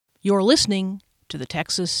You're listening to the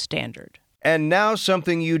Texas Standard. And now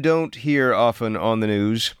something you don't hear often on the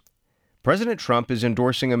news. President Trump is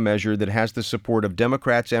endorsing a measure that has the support of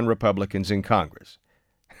Democrats and Republicans in Congress.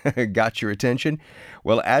 Got your attention?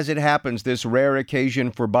 Well, as it happens, this rare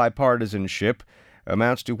occasion for bipartisanship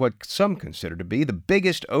amounts to what some consider to be the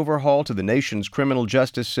biggest overhaul to the nation's criminal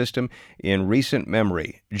justice system in recent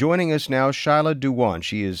memory. Joining us now, Shyla Dewan.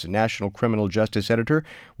 She is National Criminal Justice Editor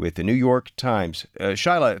with the New York Times.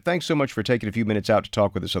 Shyla, thanks so much for taking a few minutes out to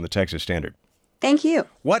talk with us on the Texas Standard. Thank you.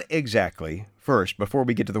 What exactly, first, before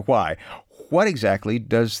we get to the why, what exactly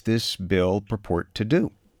does this bill purport to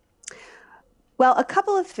do? Well, a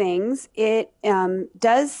couple of things. It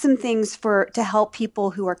does some things to help people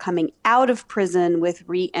who are coming out of prison with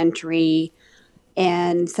reentry,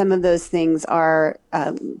 and some of those things are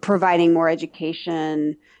providing more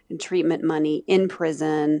education and treatment money in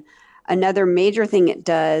prison. Another major thing it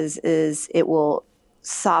does is it will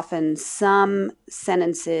soften some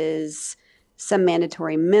sentences, some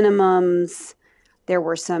mandatory minimums. There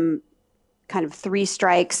were some kind of 3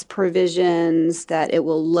 strikes provisions that it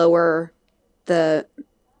will lower the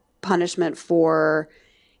punishment for,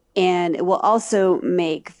 and it will also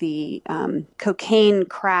make the cocaine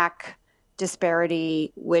crack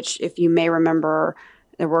disparity, which, if you may remember,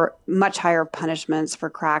 there were much higher punishments for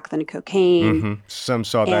crack than cocaine. Mm-hmm. Some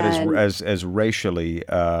saw that as racially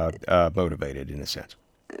motivated, in a sense.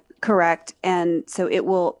 Correct, and so it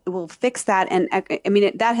will fix that, and I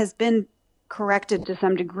mean that has been corrected to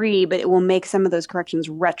some degree, but it will make some of those corrections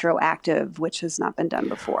retroactive, which has not been done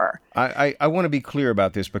before. I want to be clear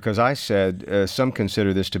about this because I said some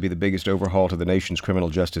consider this to be the biggest overhaul to the nation's criminal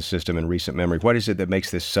justice system in recent memory. What is it that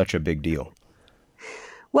makes this such a big deal?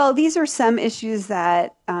 Well, these are some issues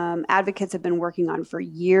that advocates have been working on for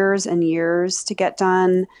years and years to get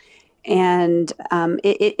done, and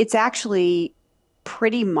it's actually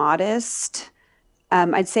pretty modest.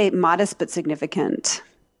 I'd say modest but significant.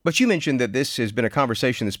 But you mentioned that this has been a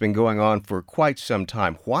conversation that's been going on for quite some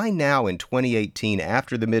time. Why now in 2018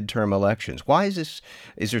 after the midterm elections? Why is this?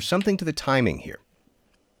 Is there something to the timing here?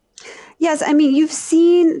 Yes, I mean, you've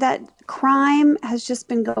seen that crime has just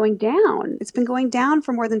been going down. It's been going down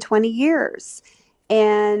for more than 20 years.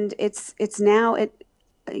 And it's now at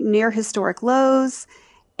near historic lows.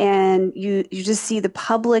 And you just see the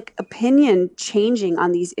public opinion changing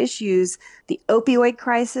on these issues. The opioid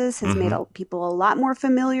crisis has made people a lot more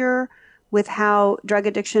familiar with how drug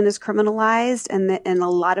addiction is criminalized. And a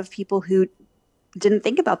lot of people who didn't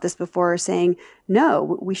think about this before are saying,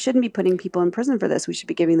 no, we shouldn't be putting people in prison for this. We should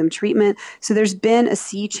be giving them treatment. So there's been a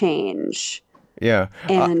sea change. Yeah.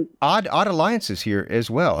 And odd alliances here as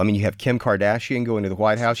well. I mean, you have Kim Kardashian going to the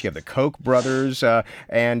White House. You have the Koch brothers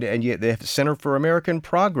and yet they have the Center for American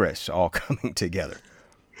Progress all coming together.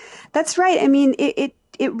 That's right. I mean, it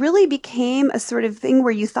really became a sort of thing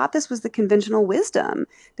where you thought this was the conventional wisdom.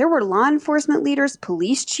 There were law enforcement leaders,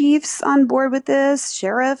 police chiefs on board with this,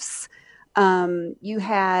 sheriffs. You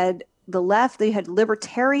had the left, you had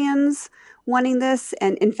libertarians wanting this.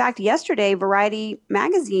 And in fact, yesterday, Variety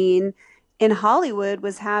magazine in Hollywood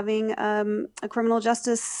was having a criminal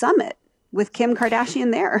justice summit with Kim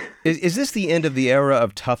Kardashian there. Is this the end of the era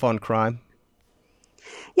of tough on crime?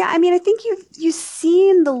 Yeah, I mean, I think you've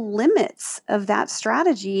seen the limits of that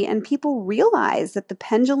strategy, and people realize that the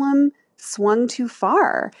pendulum swung too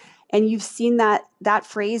far. And you've seen that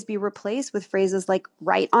phrase be replaced with phrases like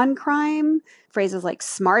right on crime, phrases like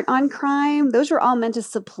smart on crime. Those are all meant to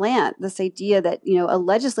supplant this idea that, a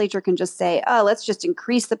legislature can just say, oh, let's just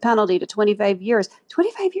increase the penalty to 25 years.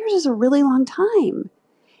 25 years is a really long time.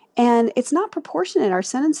 And it's not proportionate. Our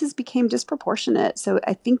sentences became disproportionate. So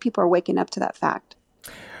I think people are waking up to that fact.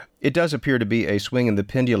 It does appear to be a swing in the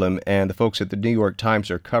pendulum, and the folks at the New York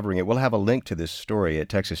Times are covering it. We'll have a link to this story at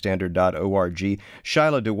texasstandard.org.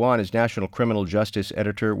 Shyla Dewan is National Criminal Justice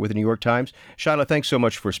Editor with the New York Times. Shyla, thanks so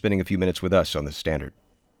much for spending a few minutes with us on the Standard.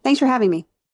 Thanks for having me.